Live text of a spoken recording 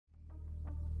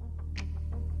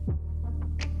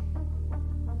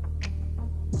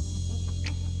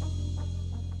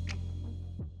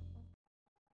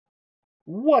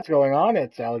What's going on?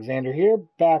 It's Alexander here,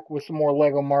 back with some more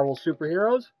LEGO Marvel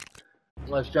Superheroes.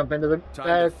 Let's jump into the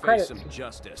Time to credits. face some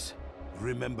justice.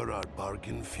 Remember our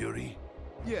bargain, Fury?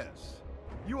 Yes.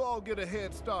 You all get a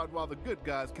head start while the good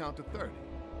guys count to 30.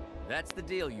 That's the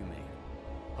deal you made.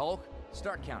 Hulk,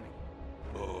 start counting.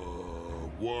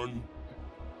 1,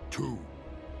 2,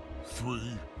 3.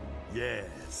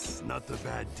 Yes, not a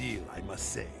bad deal, I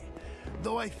must say.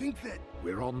 Though I think that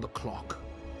we're on the clock.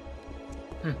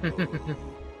 3,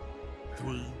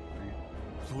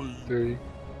 3.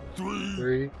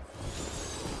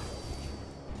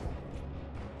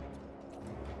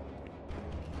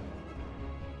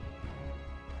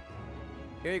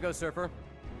 Here you go, Surfer.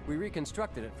 We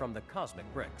reconstructed it from the cosmic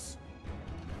bricks.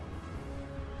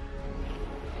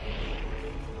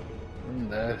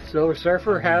 The Silver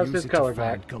Surfer has his color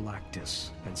back.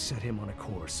 Galactus and set him on a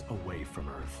course away from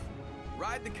Earth.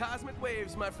 Ride the cosmic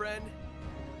waves, my friend.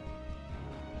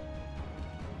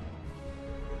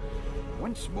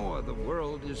 Once more, the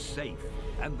world is safe,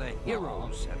 and the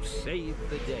heroes have saved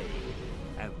the day.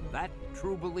 And that,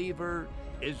 true believer,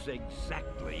 is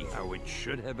exactly how it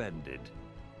should have ended.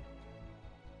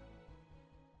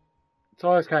 It's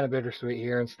always kind of bittersweet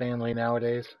here in Stanley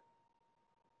nowadays.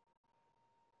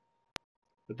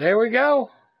 But there we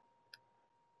go.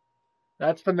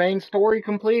 That's the main story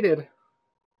completed.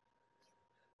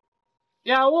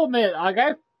 Yeah, I will admit,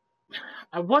 I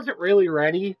wasn't really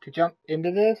ready to jump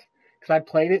into this because I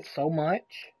played it so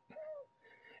much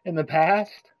in the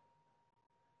past.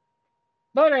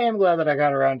 But I am glad that I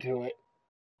got around to it.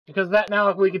 Because that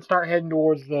now we can start heading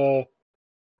towards the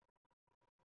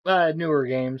newer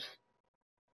games.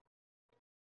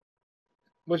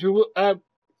 Which we will,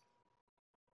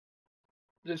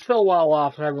 it's still a while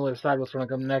off, so I haven't really decided what's going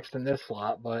to come next in this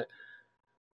slot, but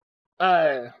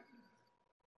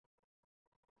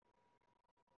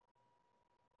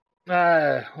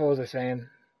what was I saying?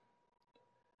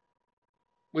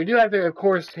 We do have to, of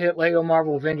course, hit LEGO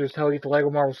Marvel Avengers till we get the LEGO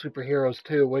Marvel Superheroes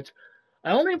 2, which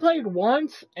I only played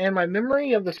once, and my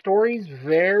memory of the story's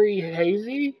very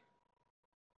hazy.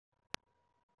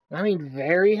 I mean,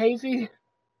 very hazy.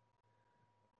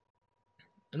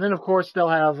 And then, of course, they'll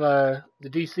have the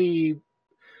DC.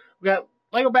 We got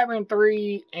LEGO Batman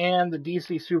 3 and the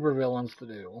DC Supervillains to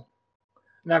do.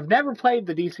 And I've never played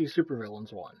the DC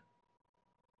Supervillains one.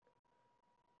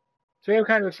 So I'm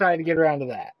kind of excited to get around to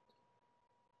that.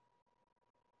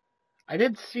 I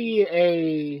did see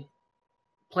a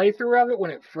playthrough of it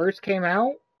when it first came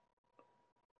out,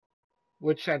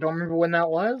 which I don't remember when that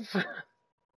was.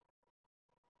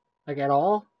 Like, at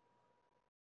all.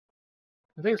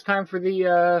 I think it's time for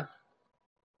the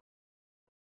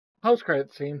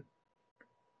post-credit scene.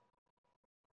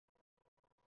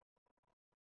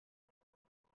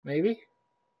 Maybe?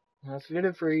 Let's get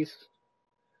it freeze.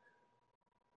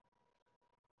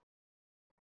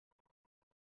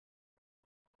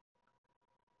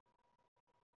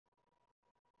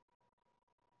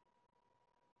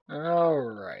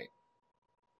 Alright.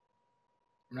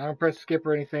 I'm not going to press skip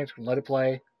or anything, just going to let it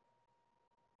play.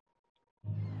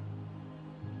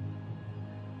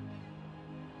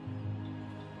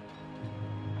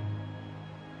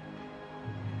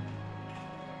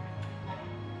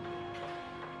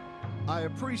 I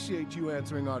appreciate you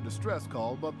answering our distress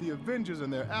call, but the Avengers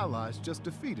and their allies just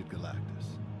defeated Galactus.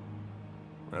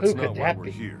 That's Who not could why that we're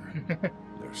be? here.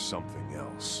 There's something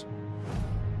else.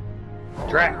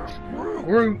 Drax,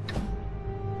 Groot,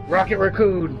 Rocket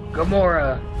Raccoon,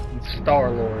 Gamora, and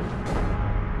Star-Lord.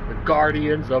 The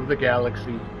Guardians of the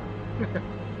Galaxy.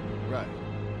 Right.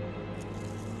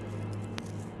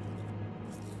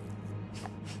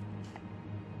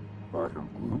 I am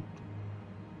Groot.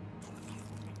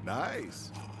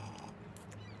 Nice.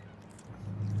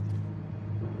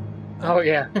 Oh,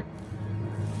 yeah.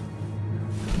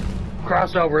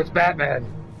 Crossover, it's Batman.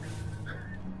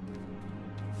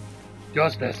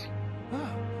 Justice.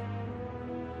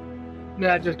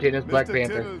 Nah, just kidding, it's Black Mr.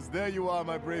 Panther. Tittles, there you are,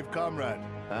 my brave comrade.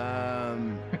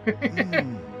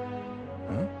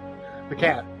 The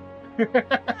cat.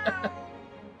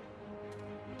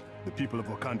 The people of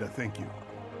Wakanda thank you.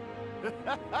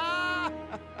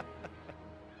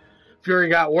 Fury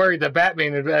got worried that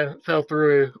Batman had fell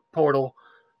through a portal.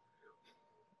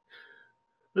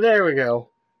 But there we go.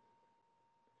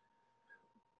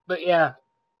 But yeah.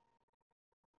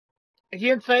 I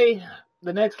can't say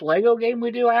the next LEGO game we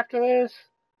do after this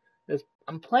is,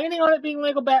 I'm planning on it being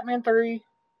LEGO Batman 3.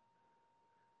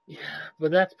 Yeah, but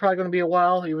that's probably going to be a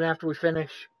while, even after we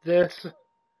finish this.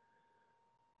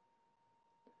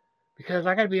 Because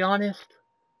I gotta be honest,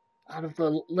 out of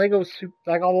the Lego,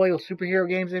 like all the Lego superhero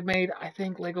games they've made, I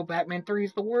think Lego Batman 3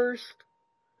 is the worst.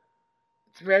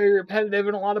 It's very repetitive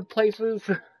in a lot of places.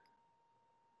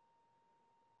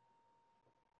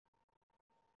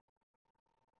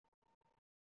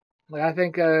 Like, I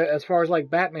think as far as like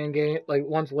Batman game, like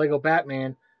once Lego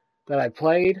Batman that I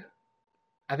played,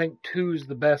 I think two's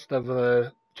the best of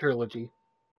the trilogy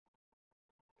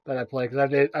that I played,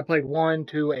 because I played 1,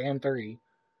 2, and 3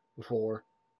 before.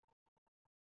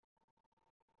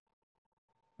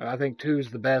 But I think two's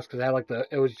the best because I had like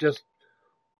it was just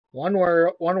one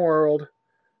world,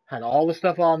 had all the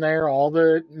stuff on there, all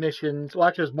the missions. Well,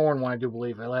 actually, it was more than one, I do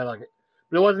believe. I had like,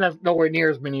 but it wasn't nowhere near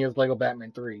as many as Lego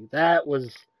Batman 3. That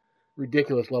was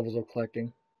ridiculous levels of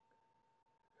collecting.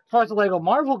 As far as the Lego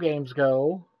Marvel games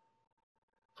go,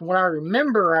 from what I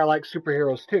remember, I like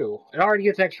Superheroes too. It already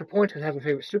gets extra points because it has a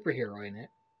favorite superhero in it.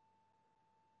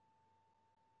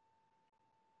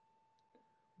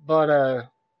 But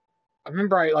I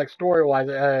remember I like story-wise,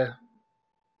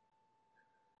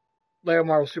 Lego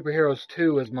Marvel Superheroes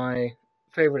 2 is my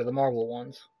favorite of the Marvel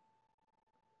ones.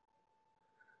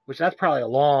 Which that's probably a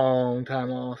long time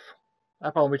off.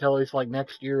 I'll probably tell at least like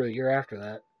next year or the year after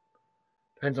that.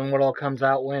 Depends on what all comes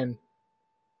out when.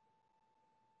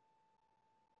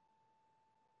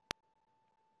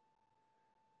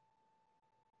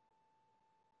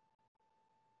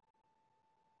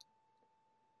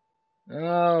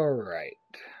 Alright.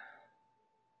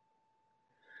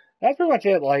 That's pretty much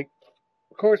it. Like,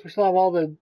 of course, we still have all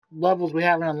the levels we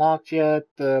haven't unlocked yet,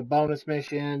 the bonus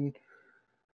mission,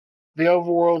 the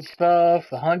overworld stuff,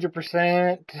 the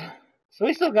 100%. So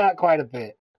we still got quite a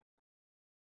bit.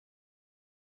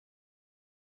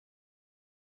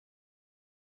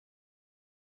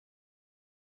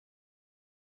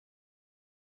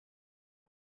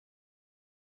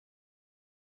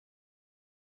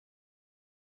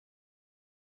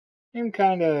 I'm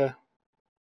kind of...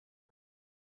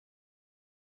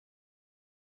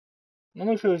 I'm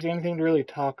not sure there's anything to really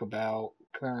talk about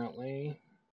currently.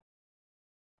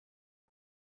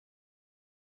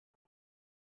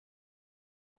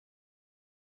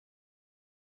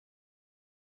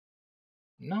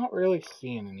 Not really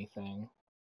seeing anything.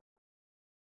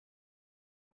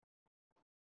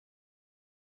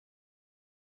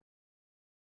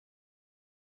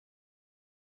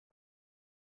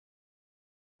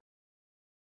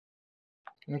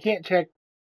 And I can't check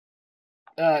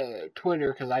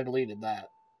Twitter because I deleted that.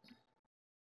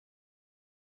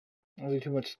 There's too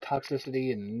much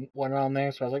toxicity and went on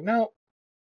there, so I was like, no.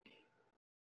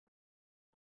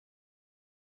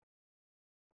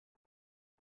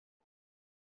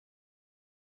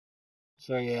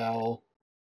 So yeah,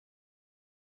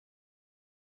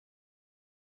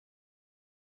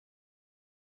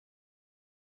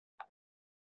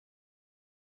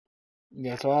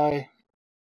 so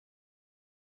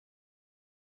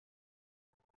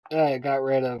I got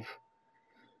rid of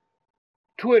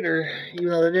Twitter, even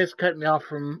though it is cutting me off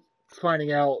from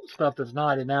finding out stuff that's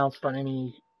not announced on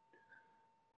any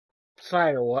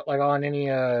site or what, like on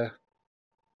any of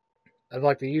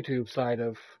like the YouTube side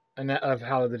of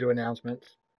how they do announcements.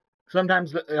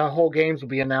 Sometimes the whole games will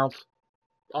be announced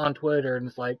on Twitter, and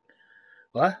it's like,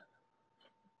 what?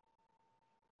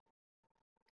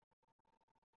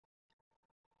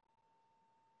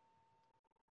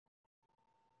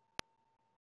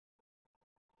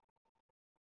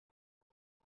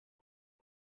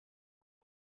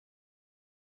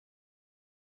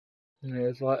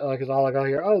 It's like it's all I got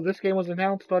here. Oh, this game was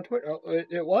announced on Twitter. Oh,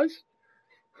 it was?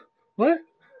 What?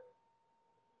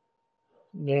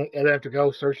 Yeah, and I have to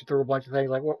go searching through a bunch of things.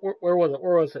 Like, where was it?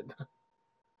 Where was it?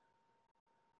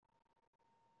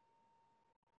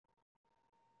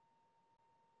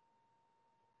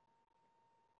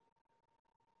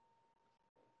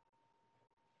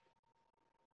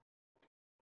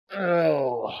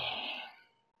 Oh,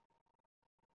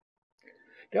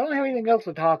 don't have anything else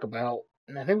to talk about,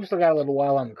 and I think we still got a little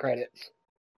while on the credits.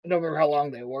 I don't remember how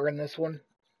long they were in this one.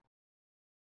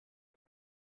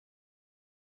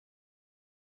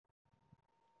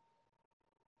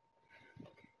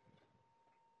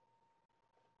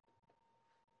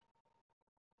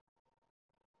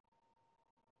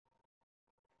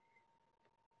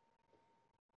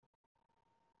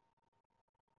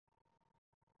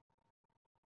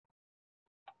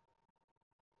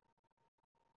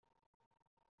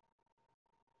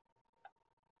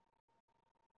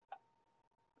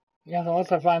 Yeah, so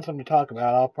unless I find something to talk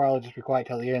about, I'll probably just be quiet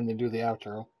till the end and do the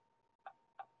outro.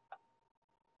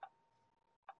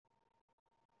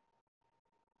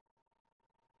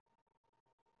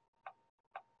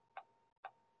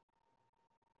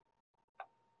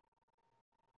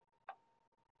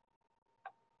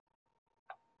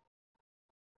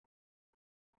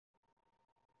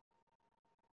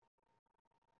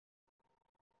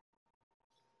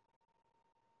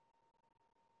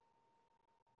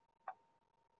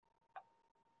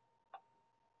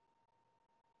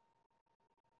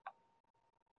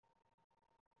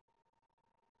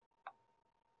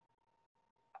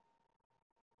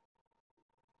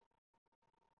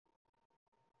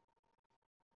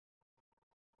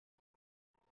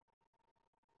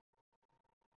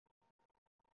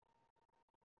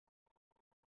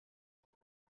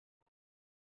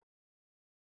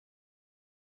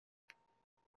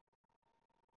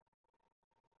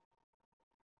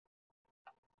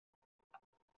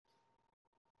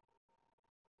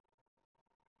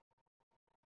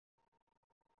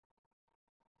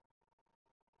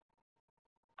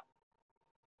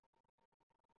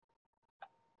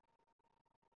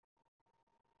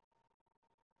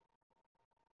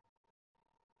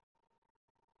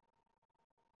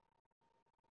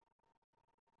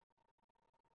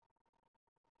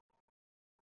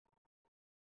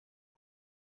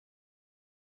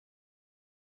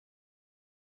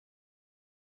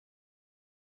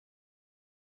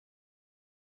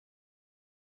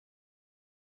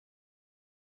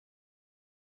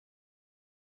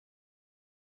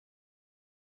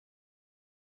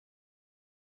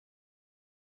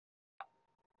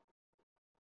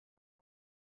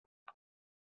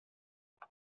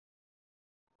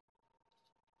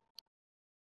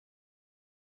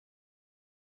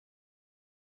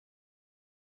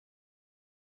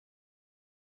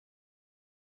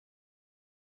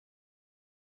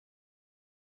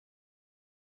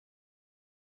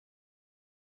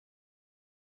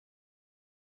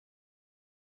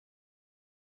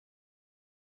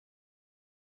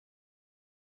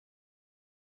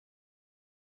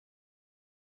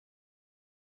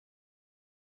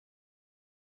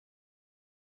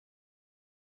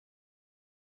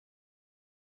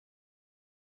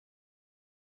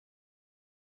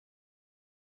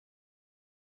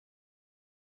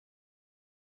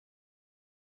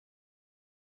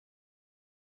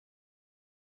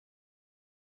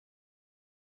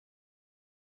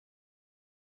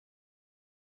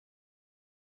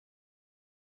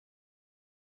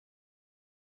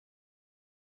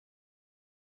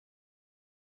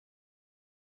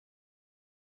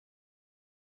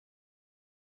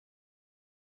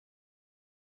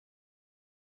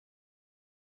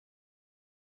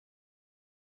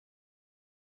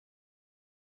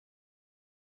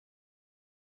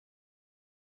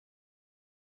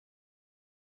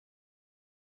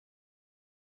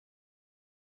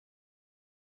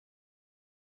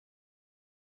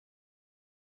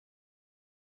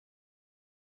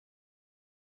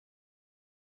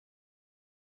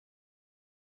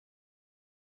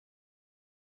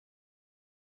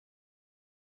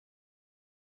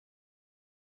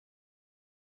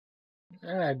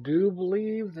 And I do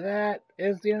believe that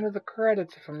is the end of the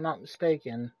credits, if I'm not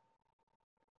mistaken.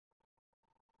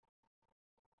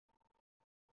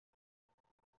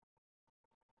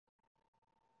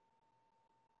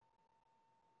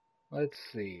 Let's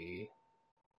see.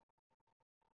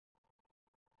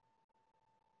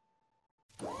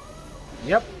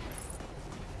 Yep.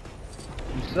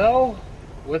 And so,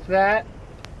 with that,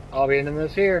 I'll be ending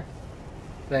this here.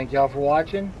 Thank y'all for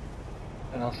watching,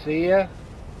 and I'll see ya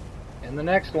in the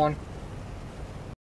next one.